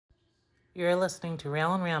You're listening to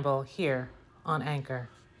Rail and Ramble here on Anchor.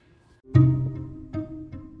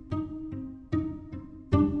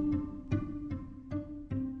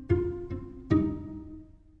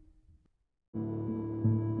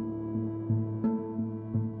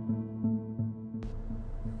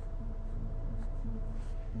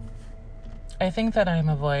 I think that I'm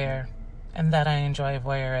a voyeur and that I enjoy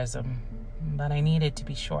voyeurism, but I needed to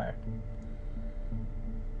be sure.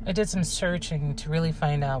 I did some searching to really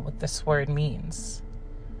find out what this word means.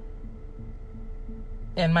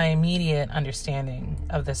 And my immediate understanding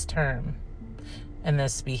of this term and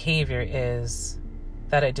this behavior is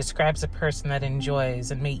that it describes a person that enjoys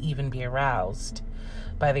and may even be aroused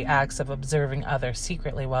by the acts of observing others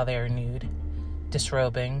secretly while they are nude,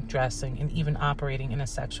 disrobing, dressing, and even operating in a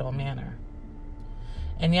sexual manner.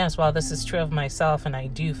 And yes, while this is true of myself, and I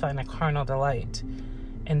do find a carnal delight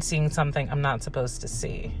in seeing something I'm not supposed to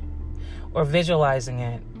see, or visualizing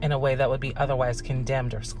it in a way that would be otherwise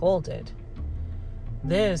condemned or scolded,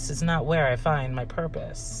 this is not where I find my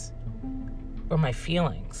purpose or my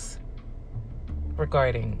feelings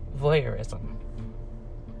regarding voyeurism.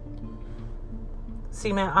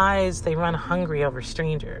 See, my eyes, they run hungry over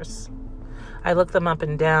strangers. I look them up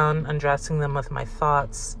and down, undressing them with my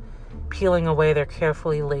thoughts, peeling away their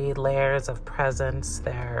carefully laid layers of presence,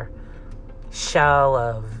 their shell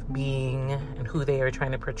of being and who they are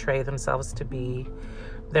trying to portray themselves to be,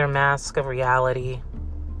 their mask of reality,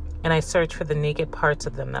 and I search for the naked parts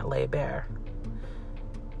of them that lay bare.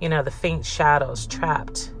 You know, the faint shadows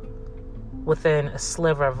trapped within a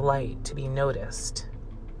sliver of light to be noticed,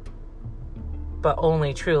 but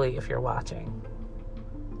only truly if you're watching.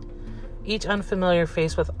 Each unfamiliar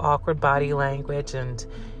face with awkward body language and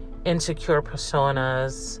insecure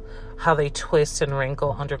personas, how they twist and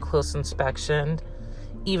wrinkle under close inspection,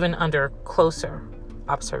 even under closer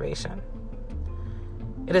observation.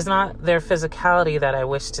 It is not their physicality that I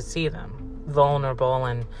wish to see them, vulnerable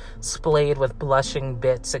and splayed with blushing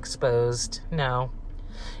bits exposed. No,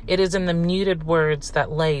 it is in the muted words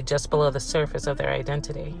that lay just below the surface of their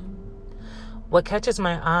identity. What catches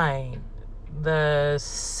my eye, the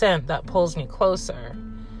scent that pulls me closer,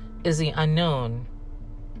 is the unknown.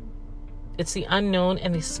 It's the unknown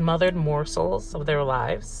and the smothered morsels of their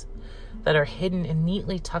lives that are hidden and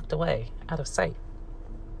neatly tucked away out of sight.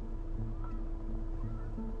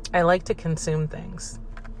 I like to consume things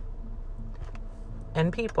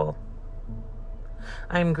and people.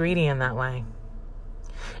 I'm greedy in that way.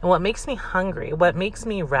 And what makes me hungry, what makes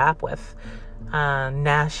me rap with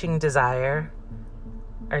gnashing desire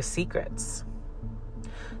are secrets.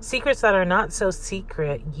 Secrets that are not so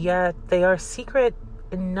secret, yet they are secret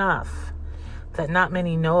enough that not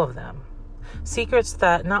many know of them. Secrets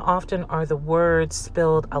that not often are the words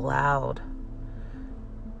spilled aloud.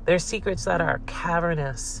 They're secrets that are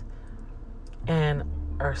cavernous and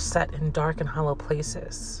are set in dark and hollow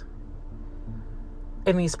places.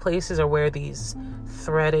 And these places are where these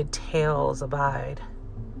threaded tales abide,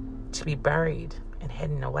 to be buried and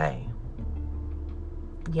hidden away.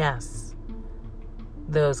 Yes,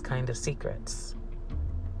 those kind of secrets.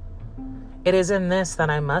 It is in this that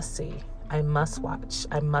I must see, I must watch,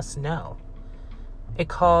 I must know. It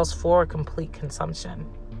calls for complete consumption.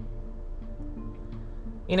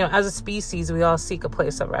 You know, as a species, we all seek a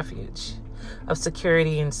place of refuge, of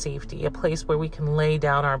security and safety, a place where we can lay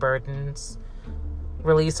down our burdens,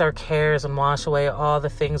 release our cares, and wash away all the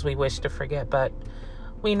things we wish to forget. But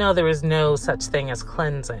we know there is no such thing as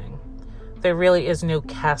cleansing. There really is no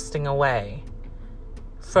casting away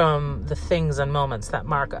from the things and moments that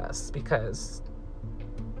mark us, because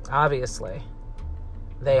obviously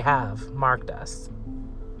they have marked us.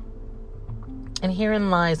 And herein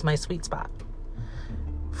lies my sweet spot.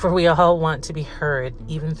 For we all want to be heard,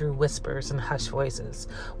 even through whispers and hushed voices.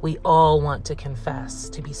 We all want to confess,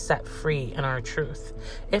 to be set free in our truth,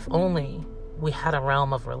 if only we had a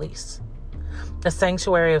realm of release, a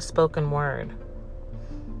sanctuary of spoken word.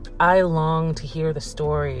 I long to hear the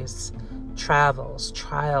stories, travels,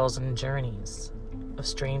 trials, and journeys of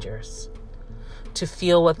strangers, to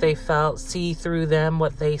feel what they felt, see through them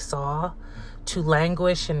what they saw, to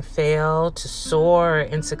languish and fail, to soar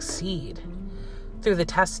and succeed through the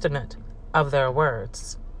testament of their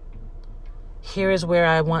words. Here is where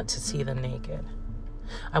I want to see them naked.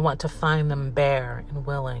 I want to find them bare and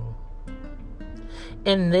willing.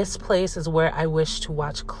 In this place is where I wish to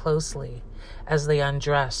watch closely as they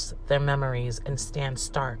undress their memories and stand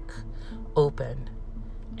stark, open,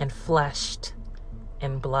 and fleshed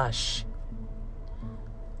and blush.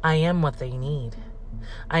 I am what they need.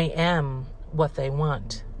 I am what they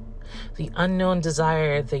want. The unknown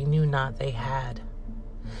desire they knew not they had.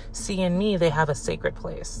 See, in me, they have a sacred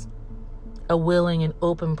place. a willing and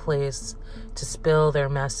open place to spill their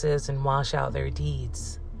messes and wash out their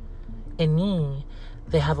deeds. In me,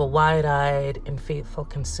 they have a wide-eyed and faithful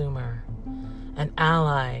consumer, an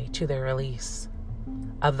ally to their release,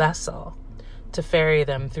 a vessel to ferry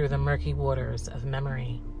them through the murky waters of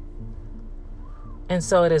memory. And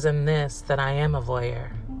so it is in this that I am a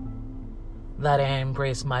voyeur, that I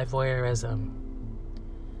embrace my voyeurism.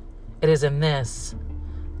 It is in this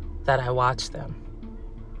that I watch them,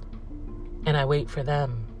 and I wait for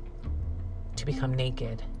them to become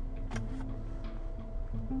naked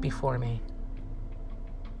before me.